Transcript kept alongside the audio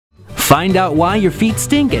Find out why your feet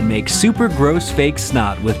stink and make super gross fake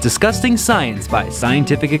snot with Disgusting Science by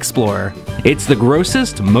Scientific Explorer. It's the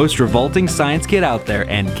grossest, most revolting science kit out there,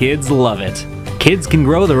 and kids love it. Kids can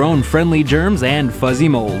grow their own friendly germs and fuzzy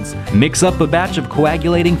molds, mix up a batch of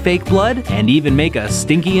coagulating fake blood, and even make a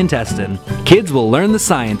stinky intestine. Kids will learn the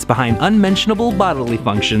science behind unmentionable bodily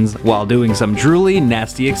functions while doing some truly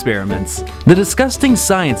nasty experiments. The Disgusting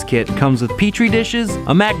Science Kit comes with petri dishes,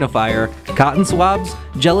 a magnifier, cotton swabs,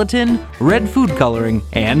 gelatin, red food coloring,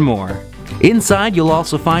 and more. Inside, you'll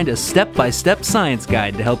also find a step-by-step science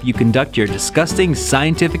guide to help you conduct your disgusting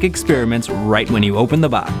scientific experiments right when you open the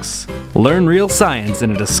box. Learn real science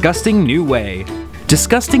in a disgusting new way.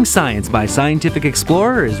 Disgusting Science by Scientific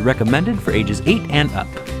Explorer is recommended for ages 8 and up.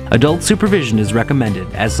 Adult supervision is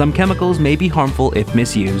recommended, as some chemicals may be harmful if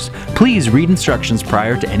misused. Please read instructions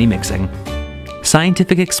prior to any mixing.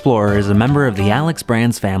 Scientific Explorer is a member of the Alex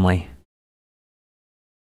Brands family.